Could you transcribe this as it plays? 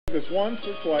This once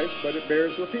or twice, but it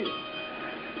bears repeating.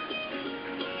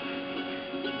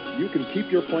 You can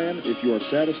keep your plan if you are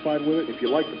satisfied with it. If you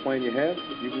like the plan you have,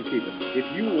 you can keep it. If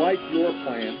you like your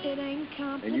plan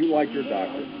and you like your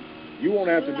doctor, you won't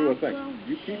have to do a thing.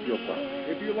 You keep your plan.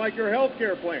 If you like your health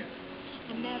care plan,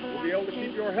 you'll be able to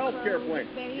keep your health care plan.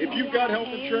 If you've got health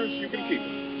insurance, you can keep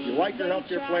it. If you like your health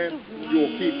care plan, you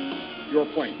will keep your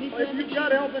plan. If you've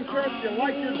got health insurance, you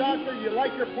like your doctor, you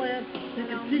like your plan, you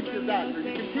can keep your doctor,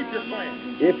 you can keep your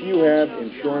plan. If you have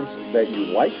insurance that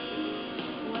you like,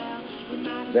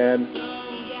 then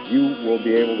you will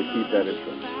be able to keep that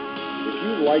insurance. If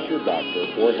you like your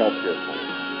doctor or health care plan,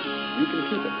 you can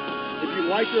keep it. If you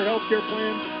like your health care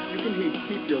plan, you can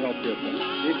keep your health care plan.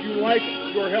 If you like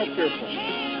your health care plan,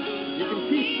 you can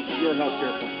keep your health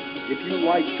care plan. If you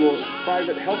like your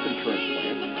private health insurance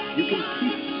plan, you can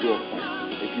keep your plan.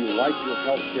 If you like your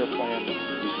health care plan, you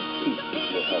can keep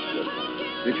your health care plan.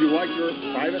 If you like your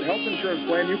private health insurance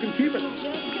plan, you can keep it.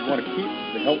 If you want to keep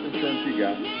the health insurance you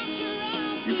got,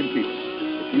 you can keep it.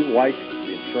 If you like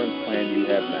the insurance plan you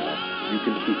have now, you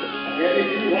can keep it. And if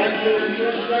you like your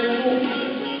insurance plan, you will keep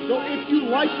it. So if you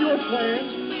like your plan,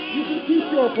 you can keep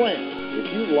your plan. If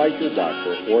you like your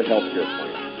doctor or health care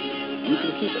plan, you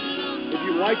can keep it. If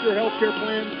you like your health care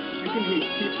plan, you can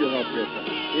keep your health care plan.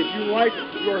 If you like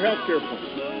your health care plan,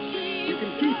 you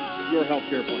can keep your health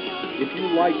care plan. If you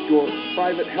like your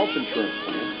private health insurance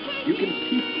plan, you can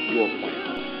keep your plan.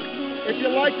 If you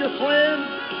like your plan,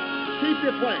 keep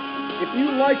your plan. If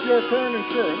you like your current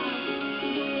insurance,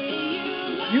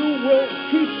 you will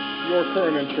keep your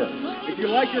current insurance. If you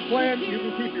like your plan, you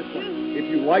can keep your plan. If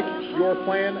you like your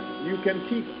plan, you can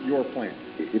keep your plan.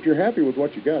 If you're happy with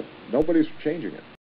what you got, nobody's changing it.